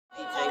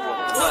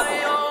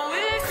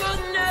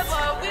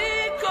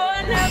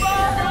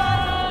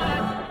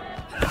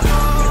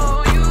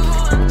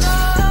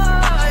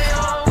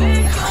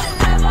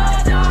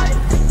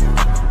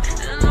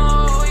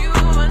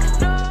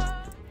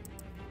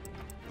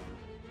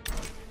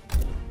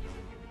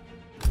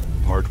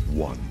Part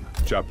 1,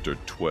 Chapter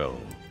 12,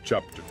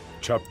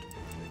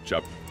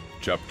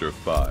 Chapter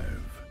 5,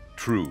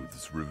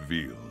 Truths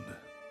Revealed.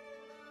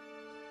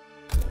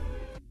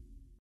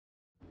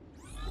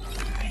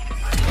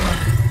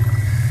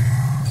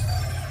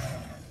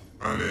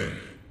 I'm in.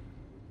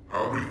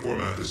 I'll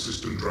reformat the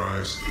system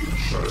drives and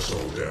shut us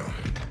all down.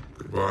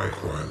 Goodbye,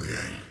 quietly.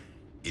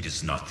 It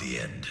is not the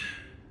end.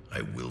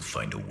 I will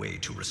find a way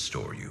to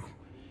restore you.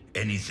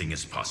 Anything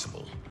is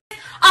possible.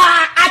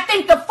 I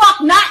think the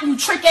fuck not, you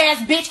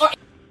trick-ass bitch, or...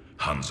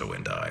 Hanzo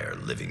and I are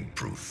living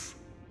proof.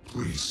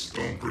 Please,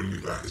 don't bring me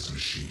back as a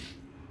machine.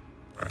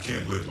 I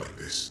can't live like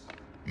this.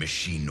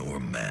 Machine or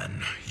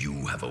man,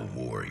 you have a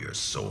warrior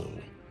soul.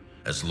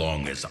 As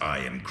long as I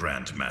am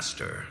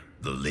Grandmaster,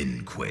 the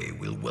Lin Kuei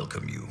will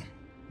welcome you.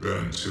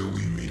 Then until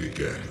we meet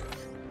again.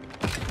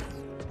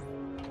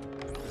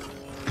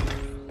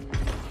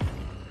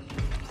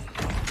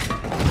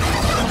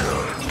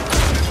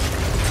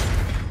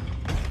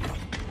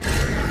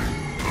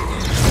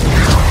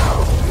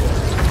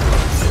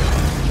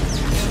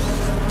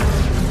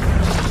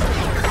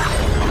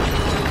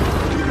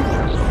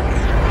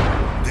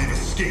 They've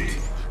escaped.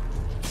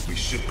 We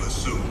should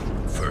pursue.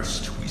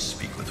 First, we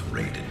speak with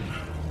Raiden.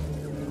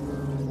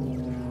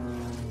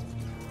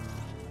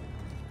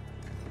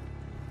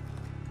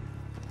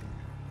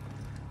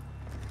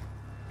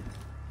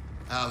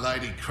 Our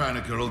Lady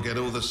Kronika will get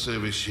all the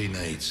service she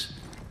needs.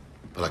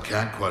 But I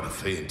can't quote a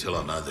fee until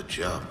I know the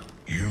job.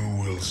 You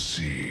will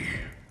see.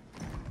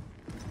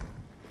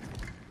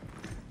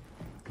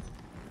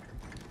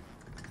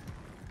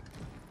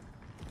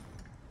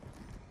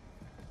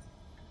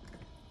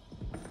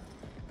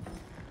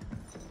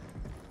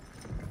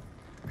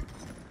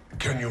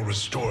 Can you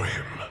restore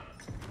him?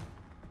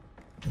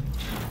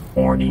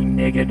 Horny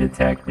nigga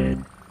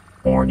detected.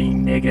 Horny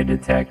nigga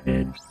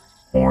detected.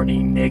 Horny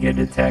nigga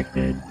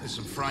detected. There's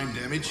some frame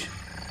damage.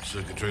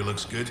 Circuitry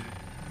looks good.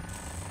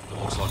 It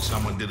looks like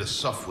someone did a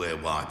software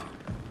wipe.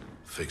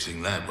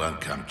 Fixing that won't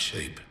come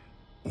cheap.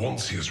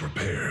 Once he is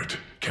repaired,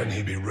 can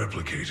he be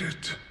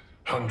replicated?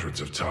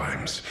 Hundreds of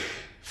times.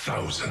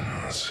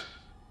 Thousands.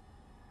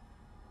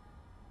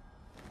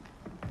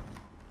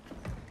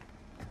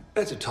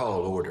 That's a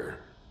tall order.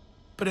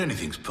 But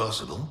anything's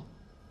possible.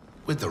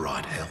 With the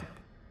right help.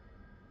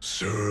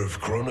 Serve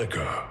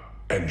Kronika,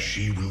 and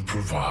she will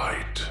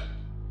provide.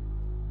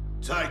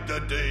 Take the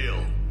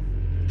deal.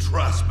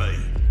 Trust me.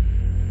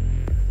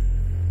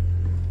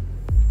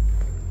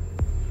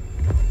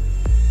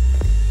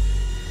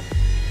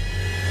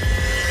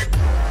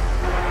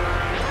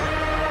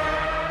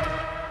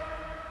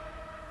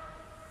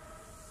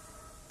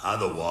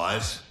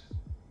 Otherwise,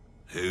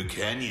 who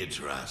can you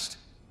trust?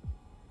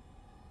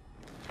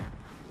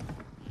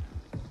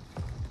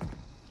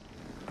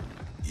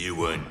 You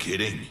weren't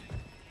kidding.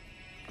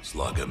 It's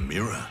like a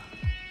mirror,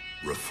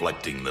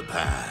 reflecting the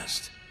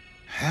past.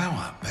 How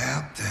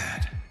about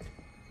that?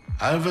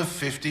 Over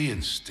 50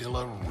 and still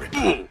a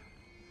ripper.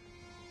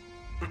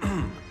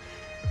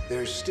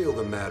 There's still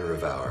the matter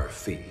of our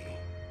fee.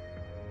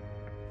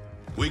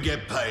 We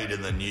get paid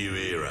in the new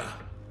era.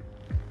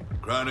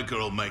 Kronika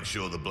will make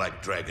sure the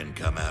Black Dragon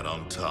come out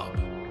on top.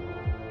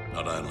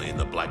 Not only in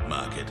the black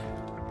market,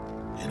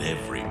 in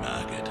every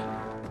market.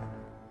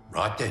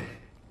 Right then,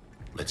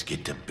 let's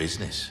get to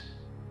business.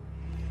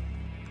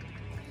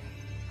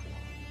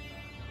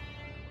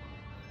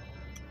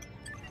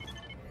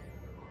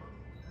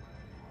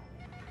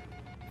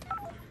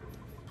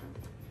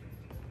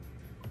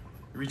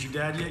 Reach your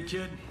dad yet,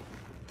 kid?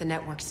 The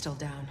network's still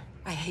down.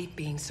 I hate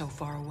being so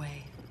far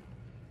away.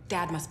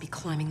 Dad must be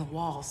climbing the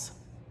walls.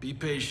 Be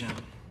patient.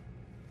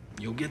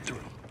 You'll get through.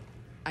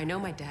 I know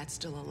my dad's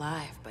still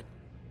alive, but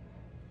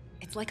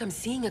it's like I'm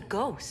seeing a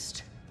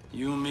ghost.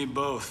 You and me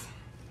both.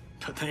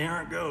 But they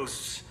aren't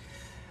ghosts.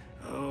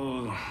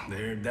 Oh,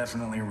 they're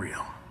definitely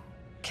real.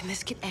 Can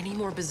this get any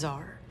more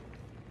bizarre?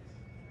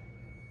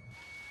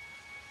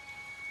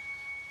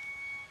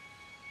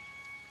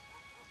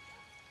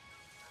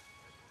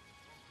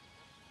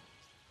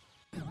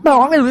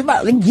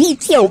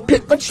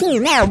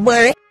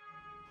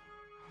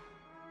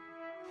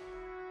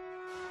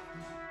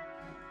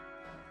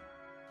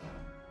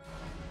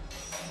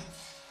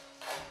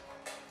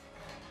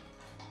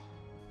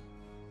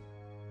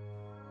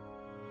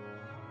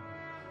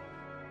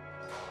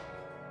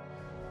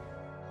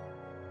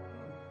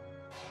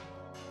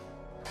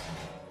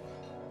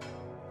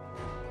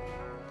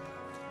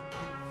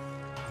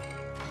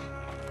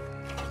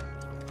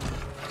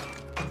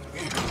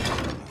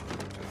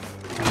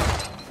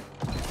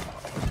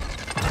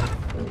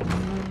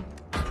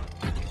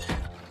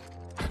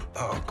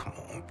 Oh, come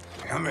on.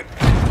 Damn it.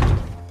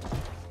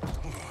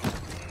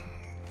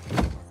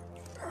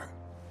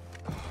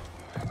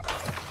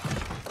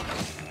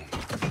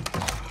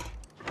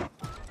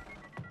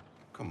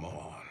 Come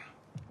on.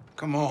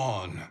 Come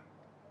on.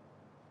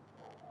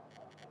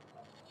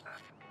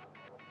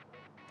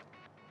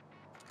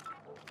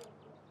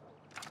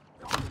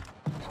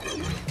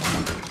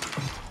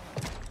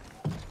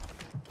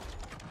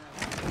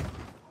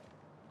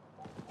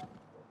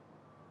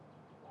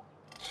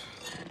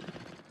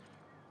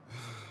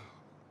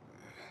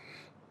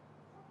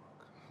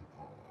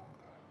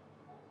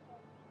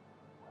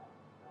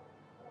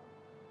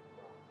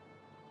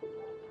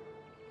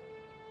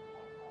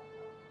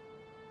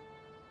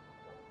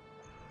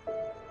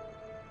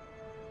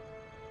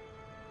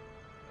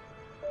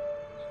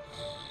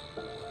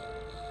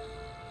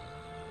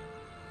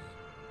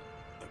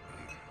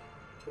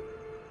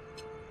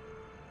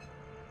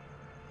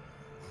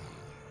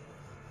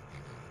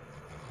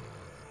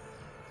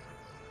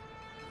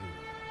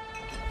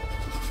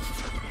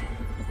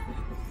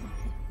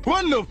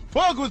 What in the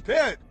fuck was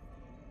that?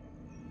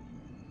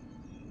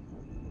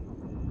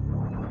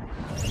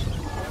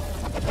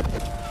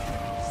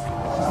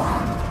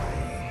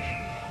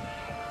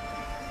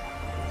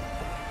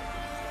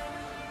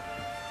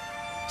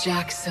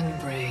 Jackson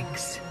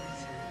Briggs.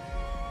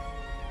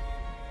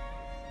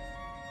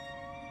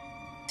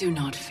 Do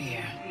not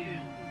fear.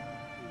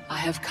 I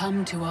have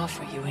come to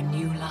offer you a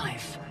new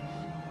life.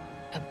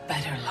 A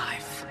better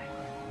life.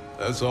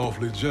 That's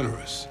awfully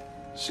generous,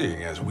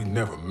 seeing as we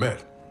never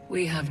met.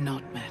 We have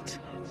not met.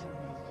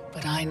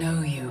 But I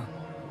know you.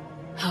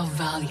 How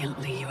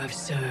valiantly you have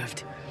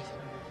served.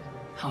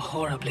 How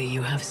horribly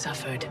you have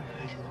suffered.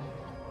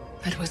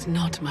 That was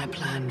not my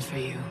plan for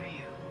you.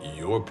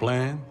 Your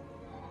plan?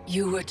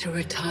 You were to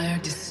retire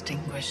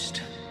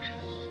distinguished,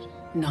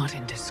 not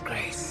in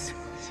disgrace.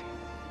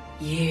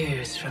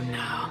 Years from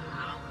now,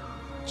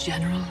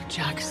 General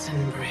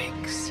Jackson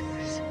Briggs.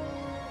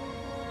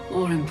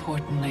 More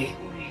importantly,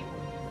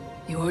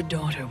 your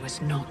daughter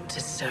was not to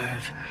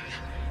serve,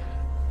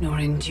 nor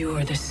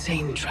endure the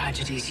same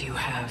tragedies you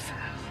have.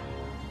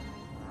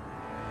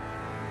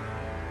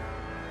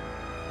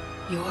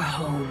 Your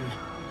home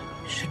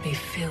should be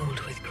filled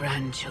with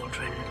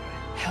grandchildren.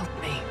 Help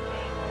me.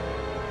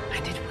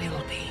 And it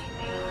will be.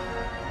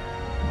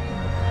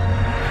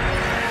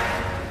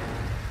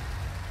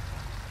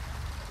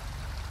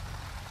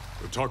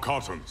 The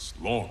Tarkatans,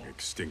 long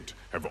extinct,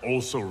 have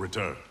also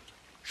returned.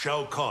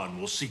 Shao Kahn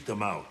will seek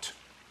them out.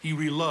 He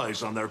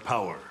relies on their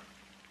power.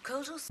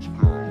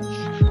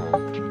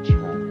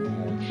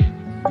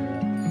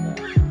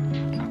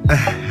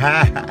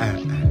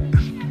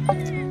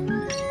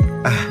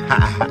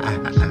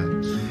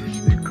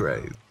 You're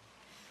crazy.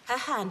 Her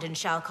hand in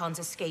Shao Kahn's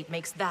escape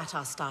makes that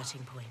our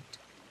starting point.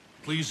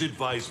 Please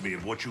advise me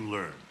of what you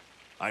learn.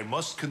 I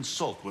must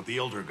consult with the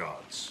Elder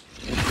Gods.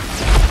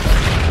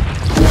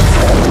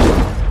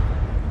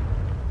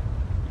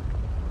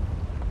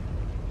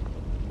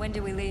 When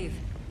do we leave?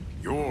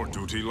 Your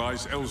duty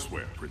lies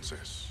elsewhere,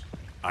 Princess.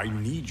 I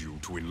need you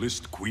to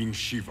enlist Queen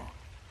Shiva.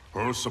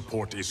 Her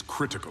support is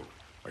critical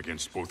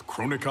against both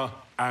Kronika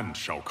and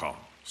Shao Kahn.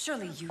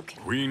 Surely you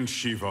can... Queen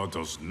Shiva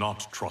does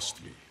not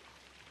trust me.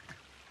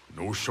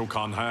 No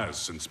Shokan has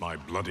since my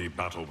bloody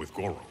battle with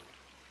Goro.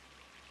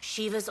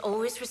 Shiva's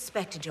always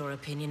respected your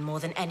opinion more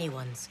than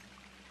anyone's.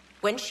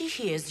 When she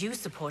hears you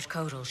support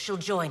Kotal, she'll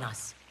join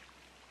us.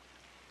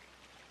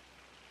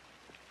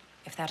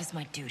 If that is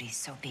my duty,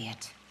 so be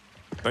it.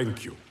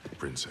 Thank you,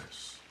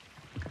 Princess.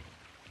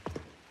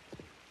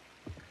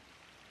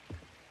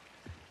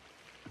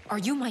 Are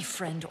you my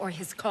friend or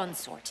his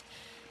consort?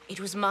 It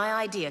was my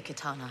idea,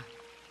 Kitana.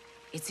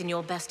 It's in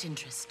your best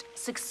interest.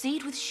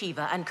 Succeed with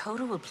Shiva, and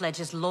Kotal will pledge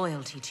his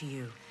loyalty to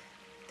you.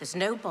 There's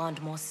no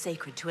bond more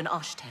sacred to an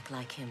Oshtek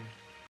like him.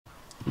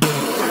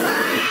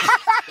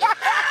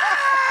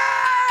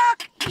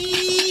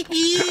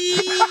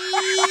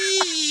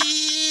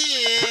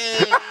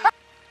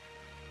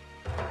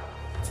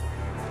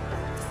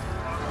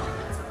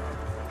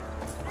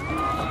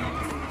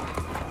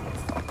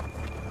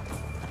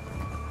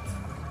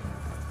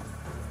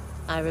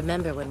 I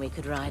remember when we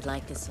could ride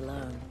like this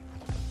alone.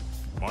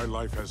 My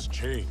life has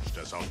changed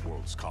as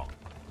Outworlds come.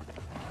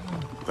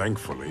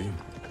 Thankfully,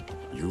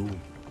 you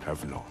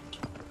have not.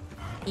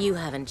 You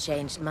haven't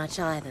changed much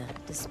either,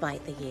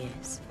 despite the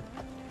years.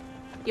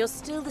 You're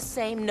still the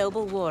same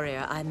noble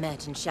warrior I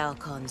met in Shao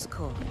Kahn's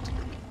court.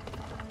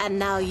 And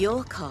now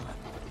you're Khan.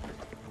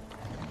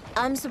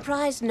 I'm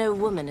surprised no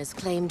woman has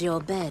claimed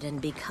your bed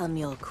and become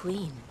your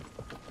queen.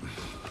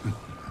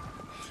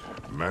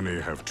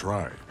 Many have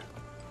tried.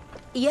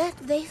 Yet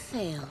they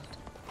failed.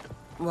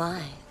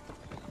 Why?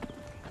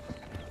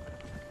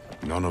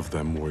 None of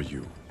them were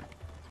you.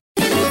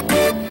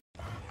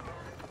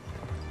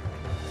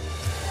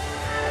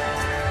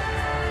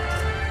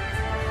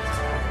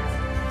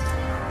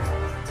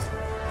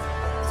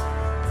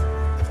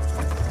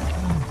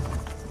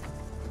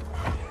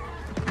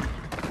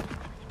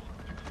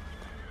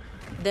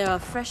 There are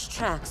fresh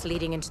tracks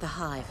leading into the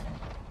hive.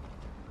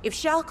 If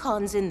Shao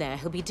Kahn's in there,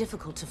 he'll be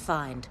difficult to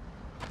find.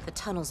 The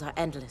tunnels are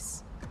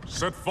endless.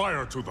 Set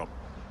fire to them.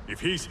 If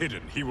he's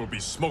hidden, he will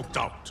be smoked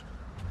out.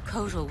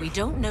 Kotal, we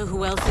don't know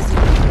who else is in...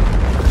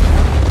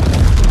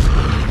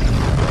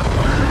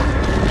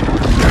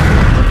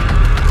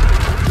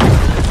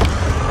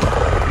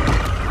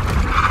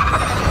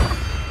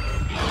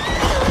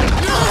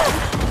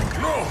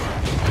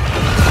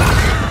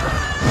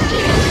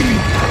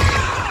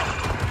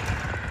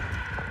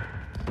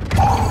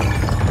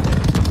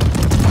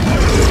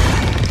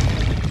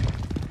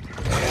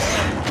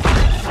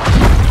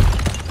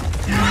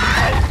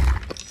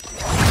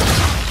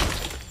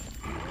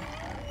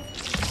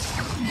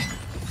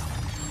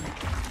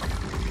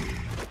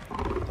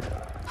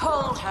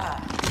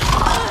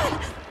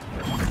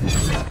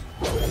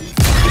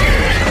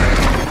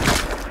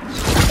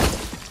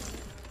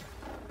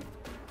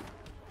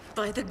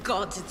 By the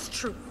gods, it's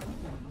true.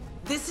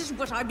 This is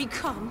what I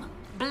become.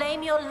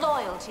 Blame your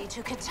loyalty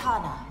to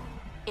Kitana.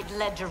 It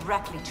led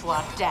directly to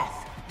our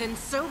death. Then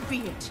so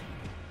be it.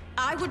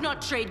 I would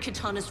not trade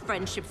Kitana's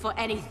friendship for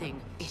anything.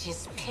 It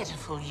is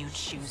pitiful you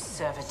choose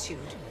servitude.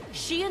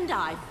 She and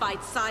I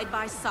fight side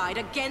by side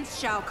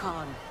against Shao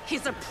Kahn.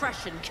 His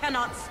oppression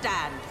cannot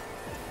stand.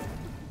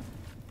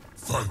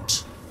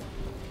 Fight!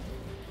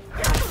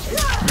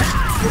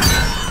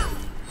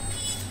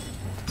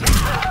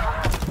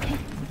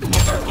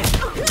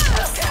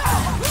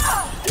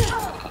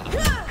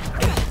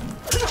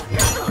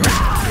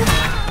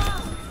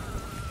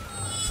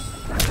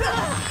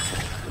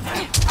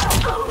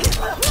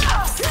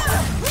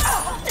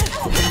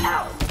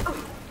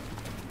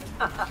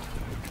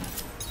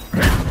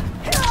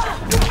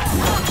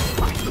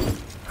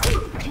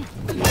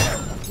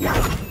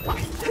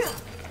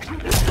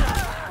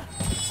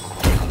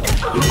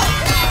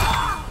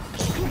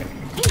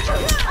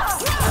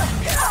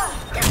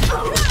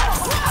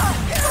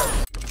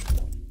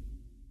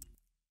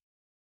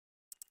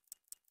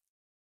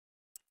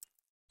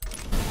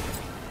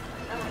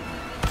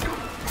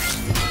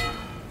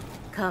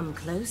 Come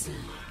closer.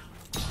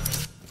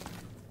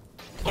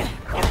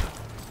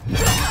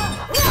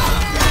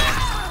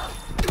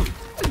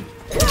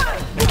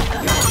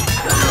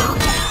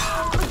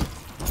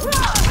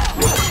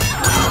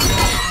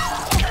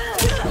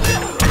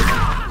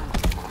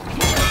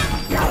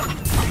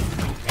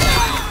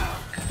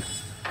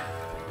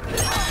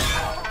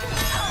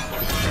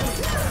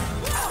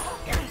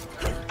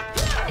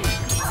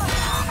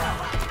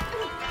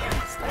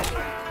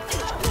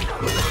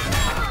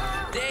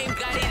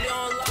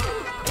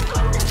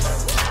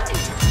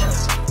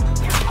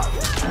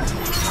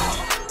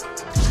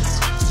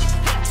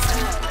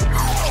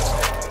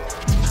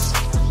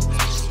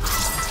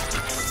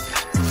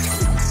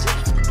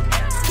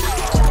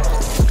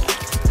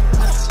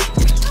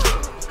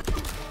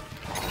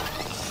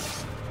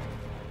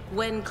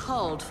 When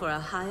called for a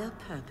higher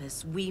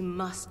purpose, we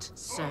must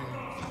serve.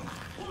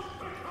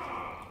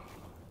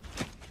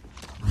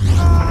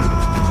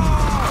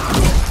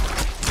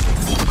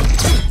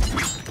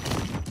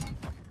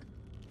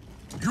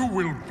 You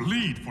will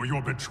bleed for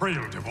your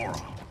betrayal, Devora.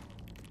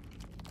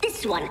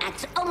 This one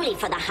acts only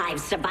for the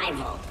Hive's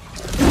survival.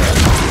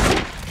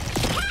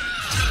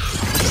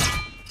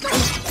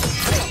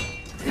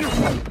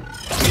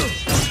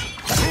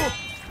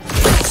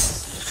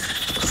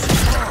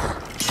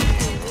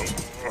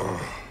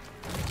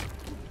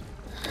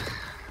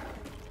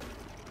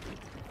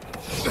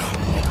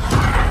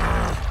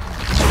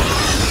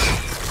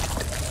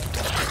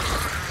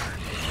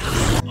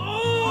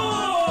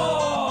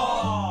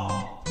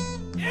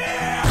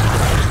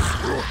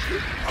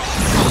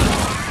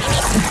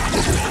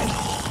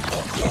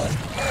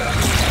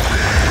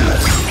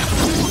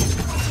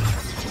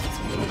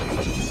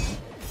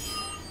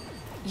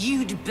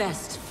 You'd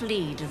best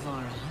flee,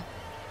 Devora.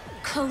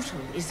 Kotal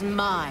is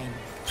mine.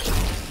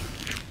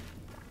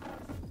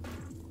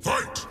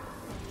 Fight!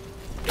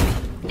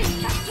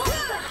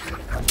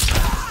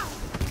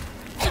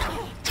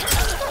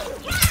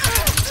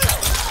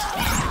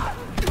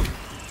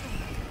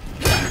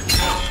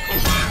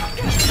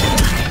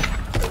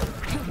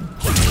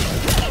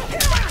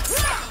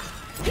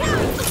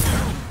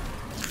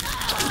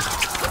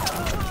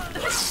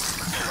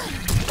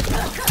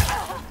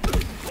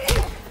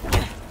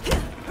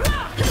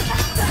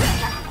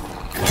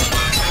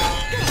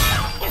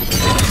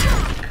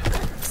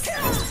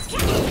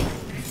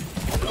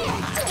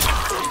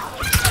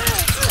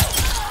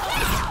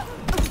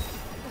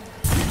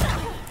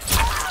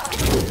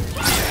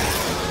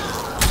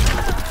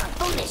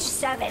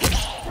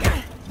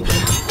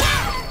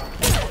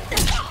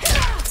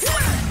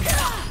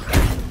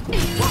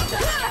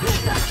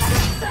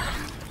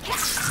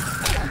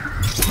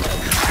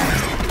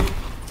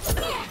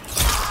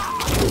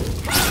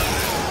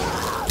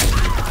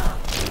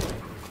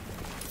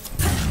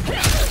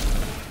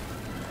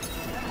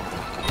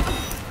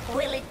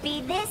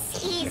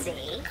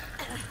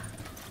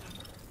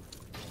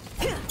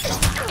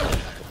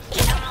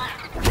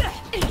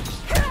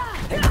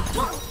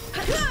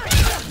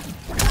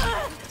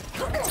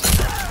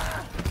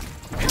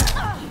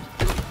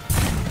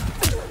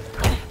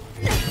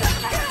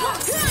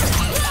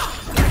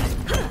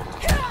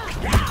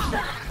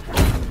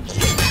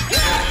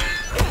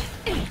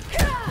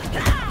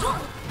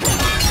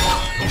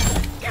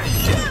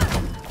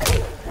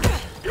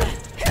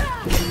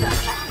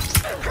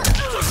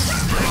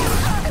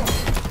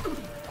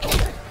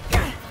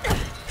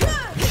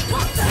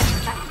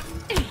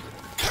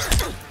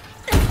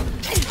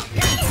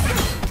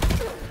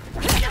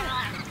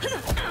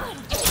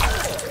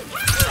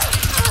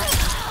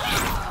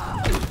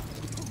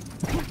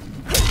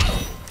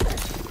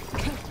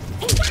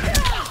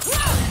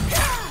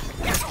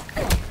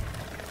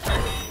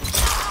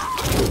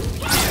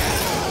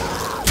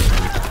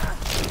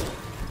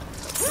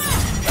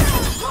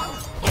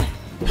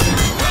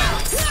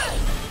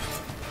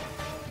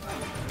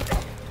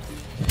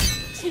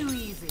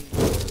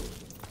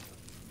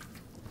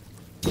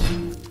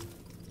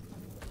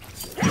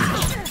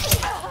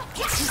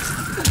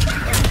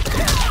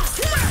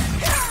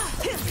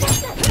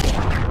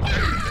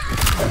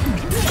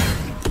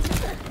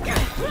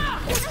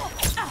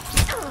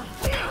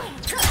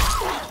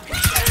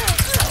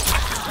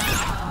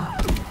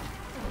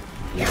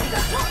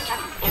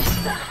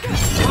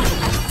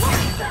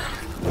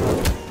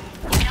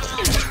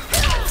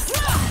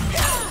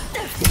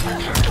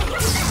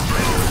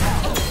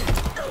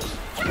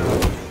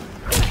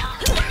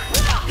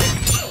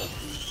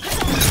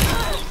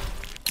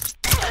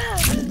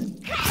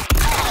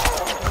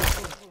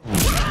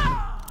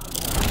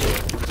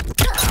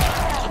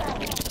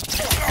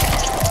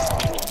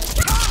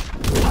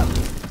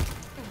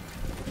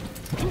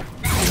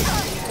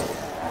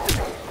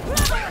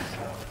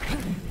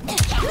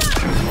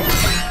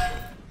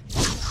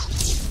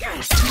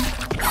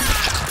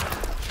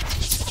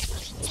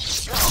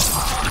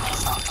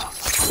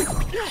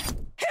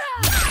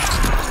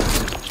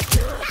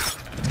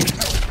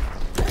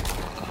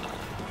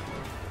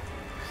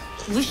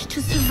 Wish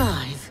to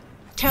survive?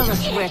 Tell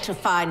us where to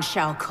find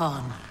Shao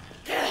Kahn.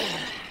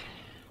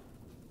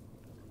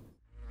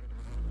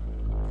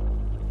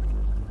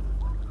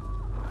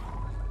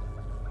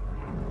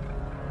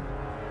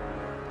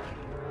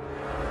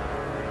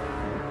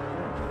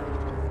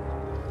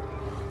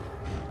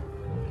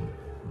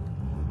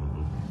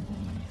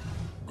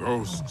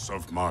 Ghosts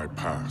of my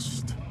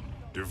past.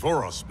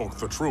 Devora spoke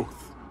the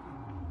truth.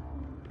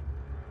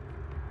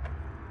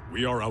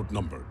 We are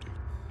outnumbered.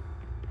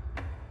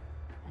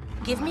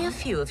 Give me a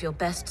few of your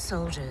best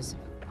soldiers.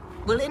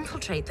 We'll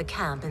infiltrate the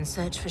camp and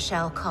search for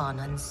Shao Kahn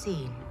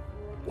unseen.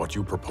 What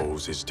you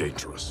propose is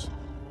dangerous.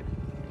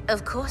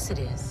 Of course it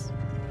is.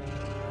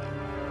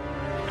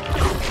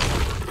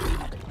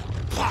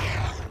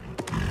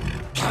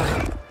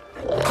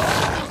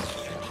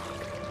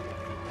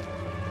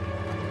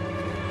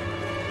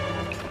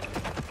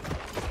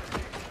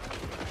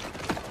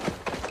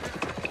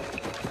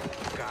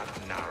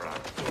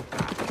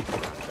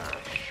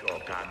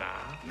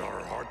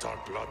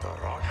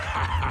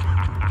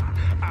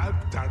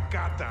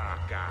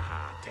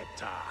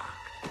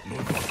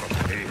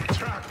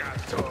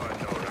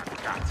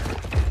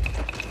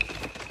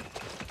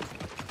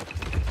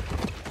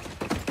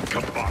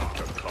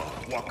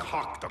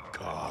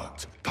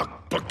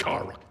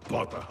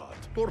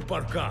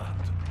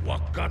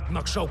 Wakat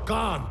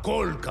magsaukan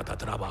kol kata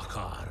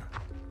trabajar.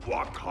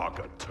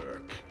 Wakaka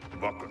Turk.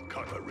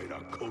 Wakakata reda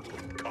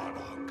kotun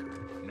kanak.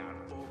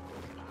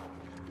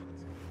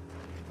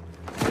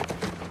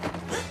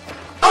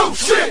 Oh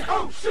shit!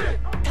 Oh shit!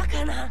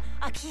 Takana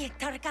aki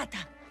tarakata.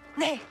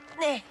 Ne.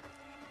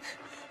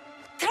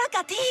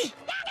 Trakati.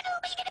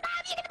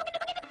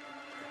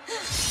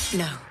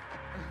 No.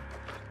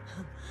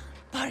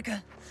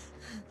 Parga.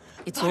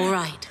 It's all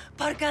right.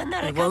 Parga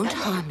narakata. We won't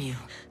harm you.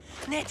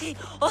 Neti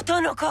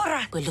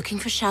otonokora. We're looking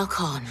for Shao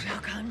Kahn. Shao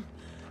Kahn.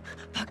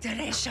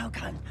 Pagdare Shao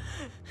Kahn.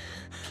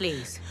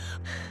 Please.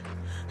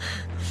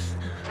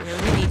 We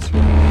only need to...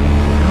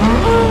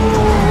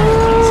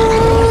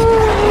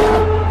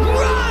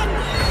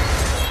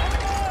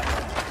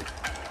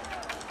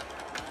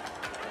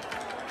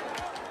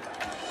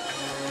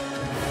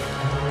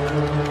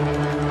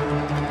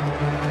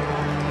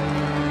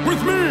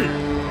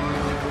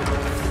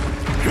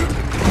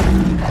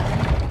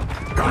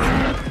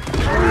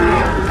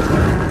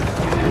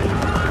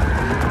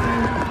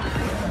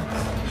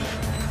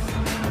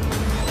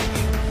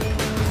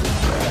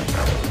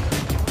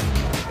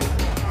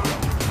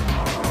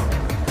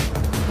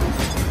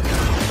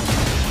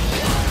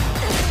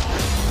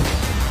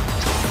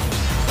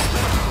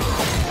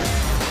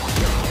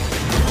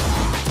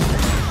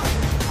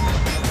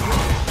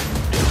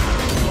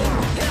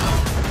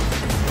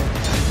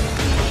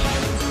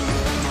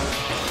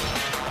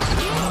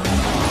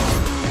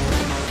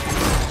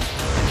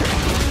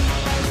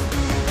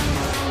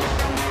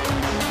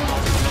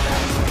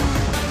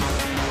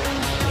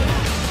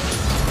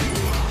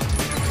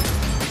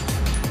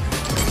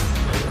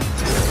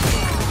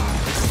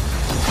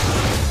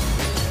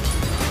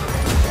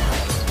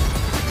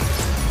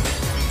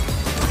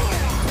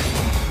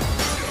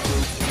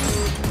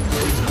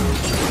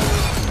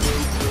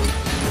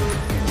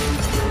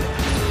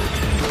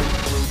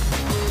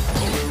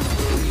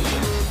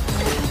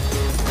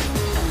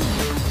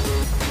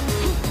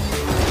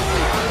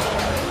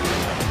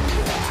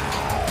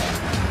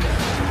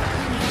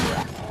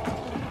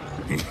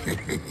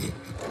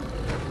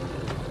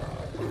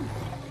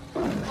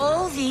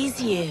 All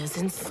these years,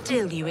 and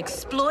still you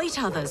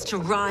exploit others to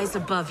rise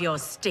above your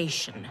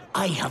station.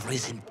 I have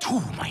risen to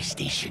my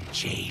station,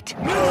 Jade.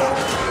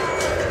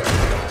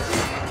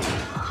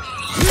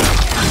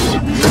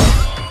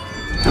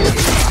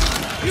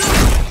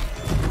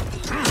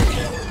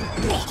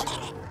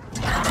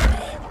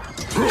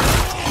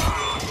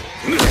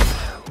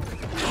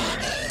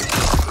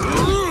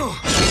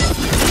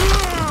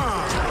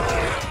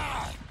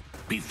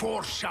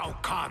 Before Shao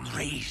Kahn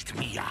raised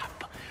me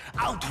up,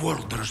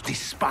 Outworlders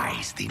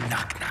despised the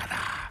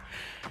Naknara.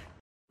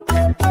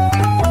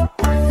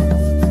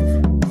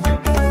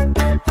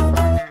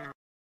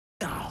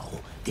 Now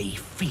they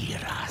fear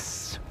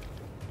us.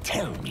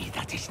 Tell me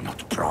that is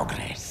not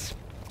progress.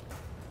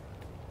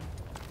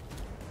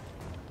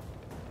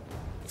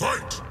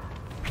 Fight!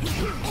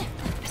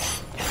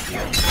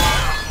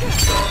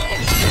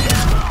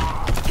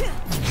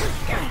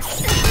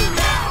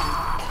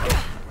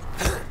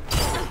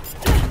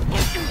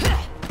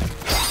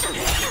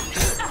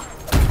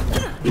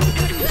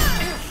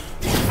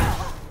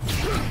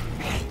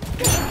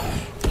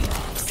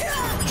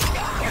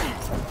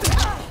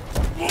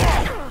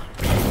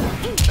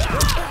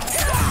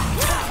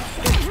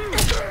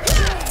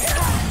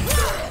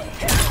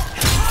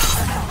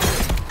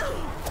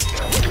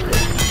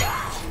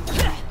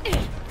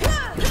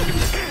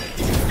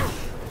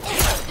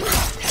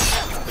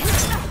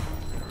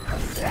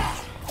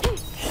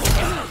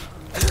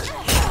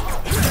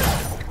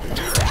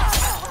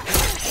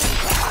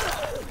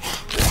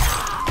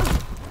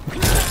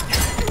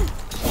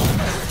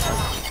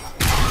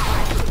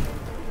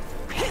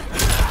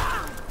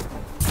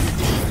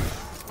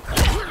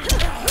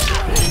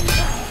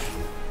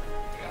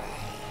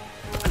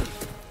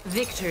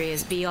 victory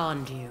is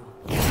beyond you.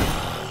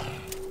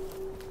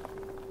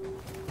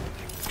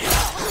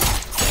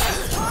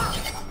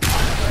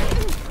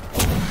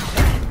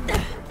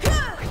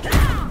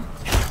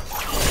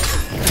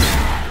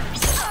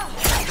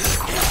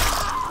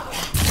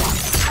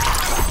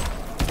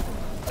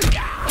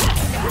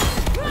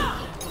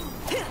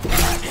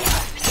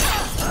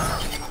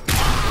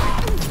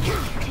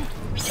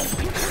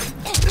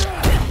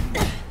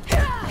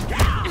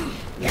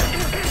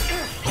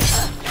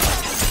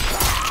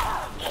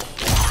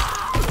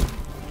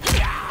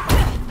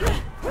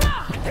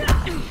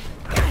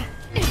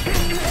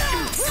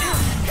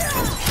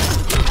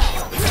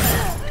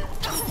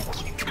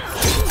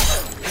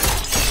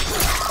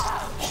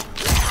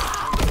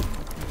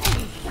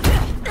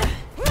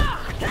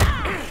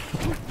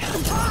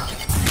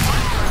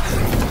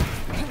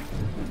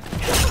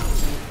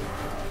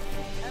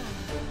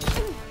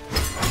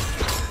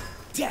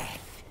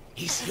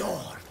 is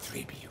your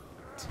tribute.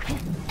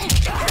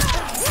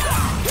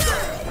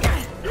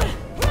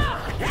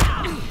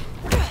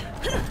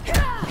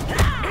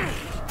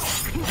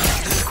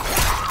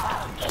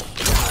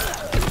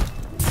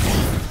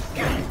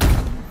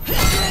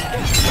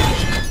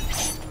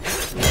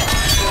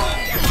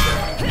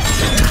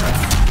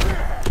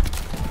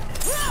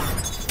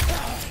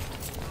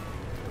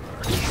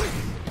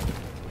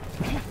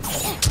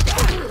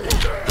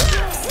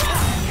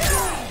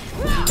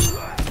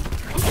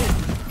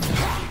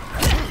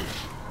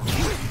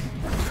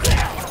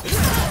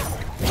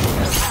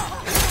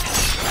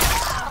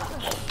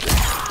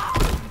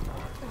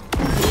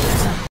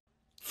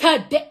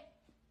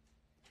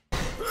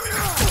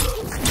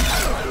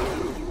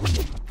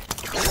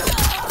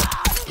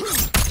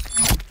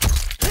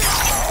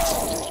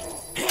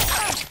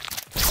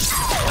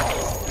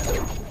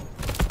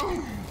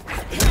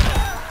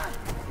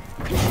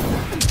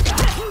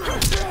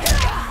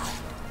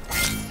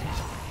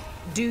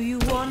 Do you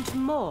want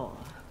more?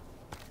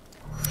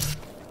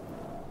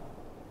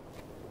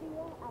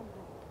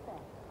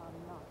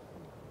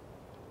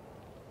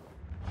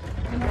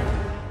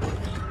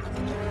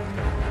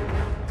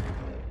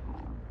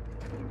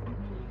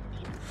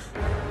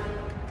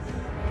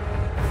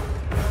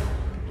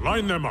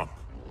 Line them up.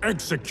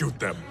 Execute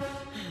them.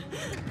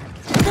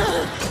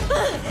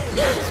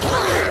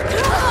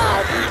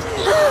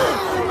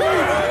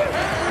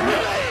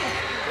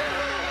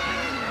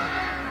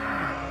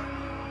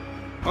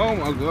 Oh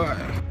my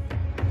God.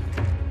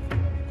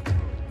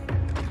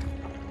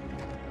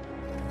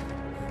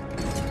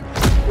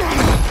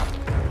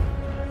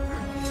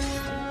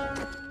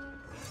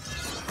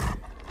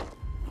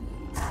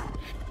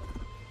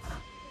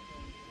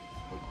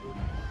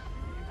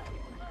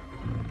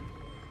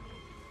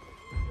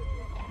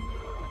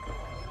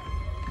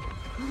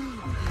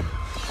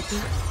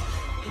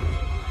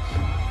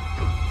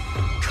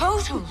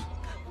 Kotal!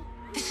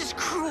 This is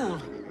cruel.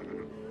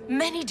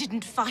 Many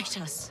didn't fight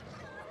us.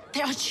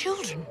 They are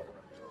children.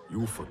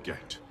 You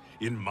forget.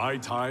 In my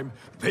time,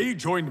 they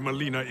joined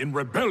Melina in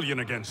rebellion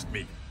against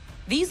me.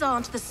 These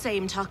aren't the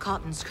same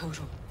Tarkatans,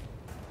 Kotal.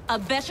 A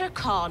better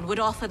Khan would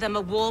offer them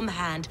a warm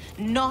hand,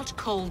 not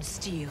cold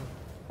steel.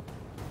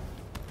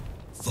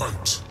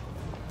 Fight!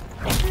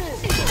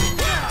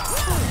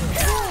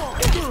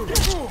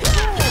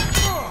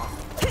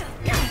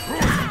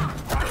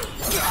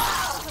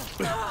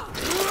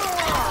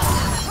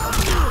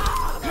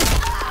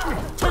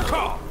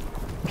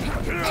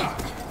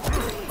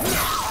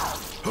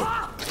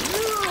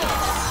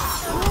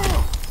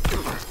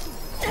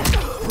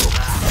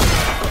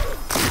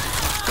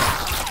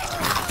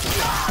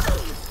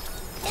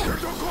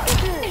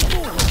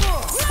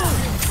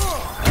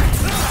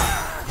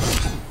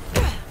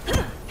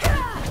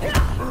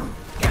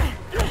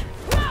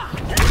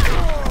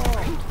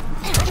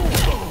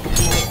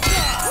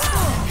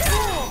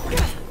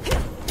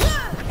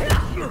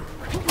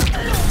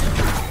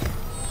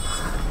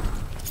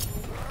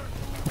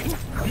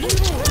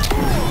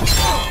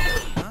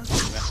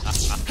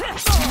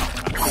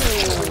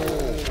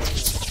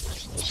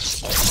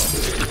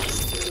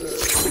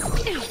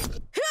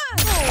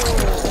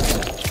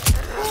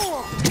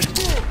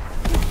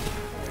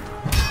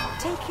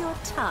 Take your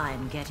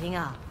time getting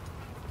up.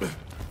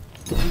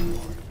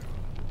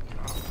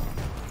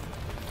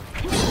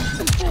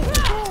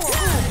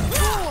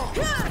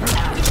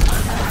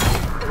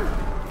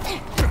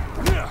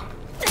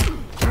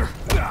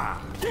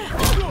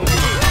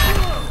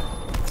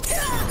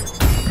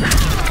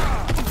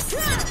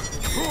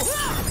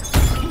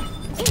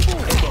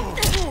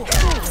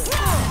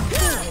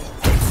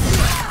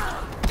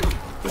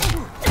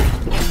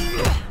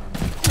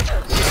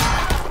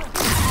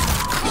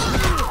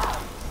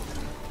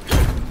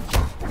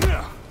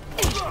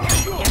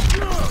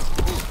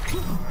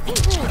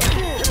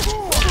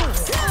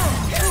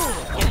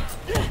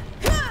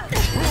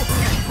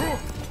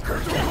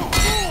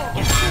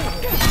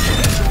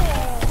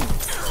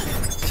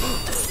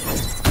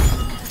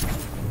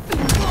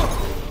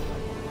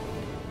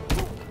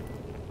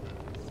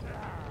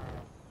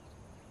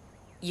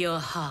 Your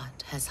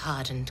heart has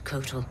hardened,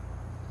 Kotal.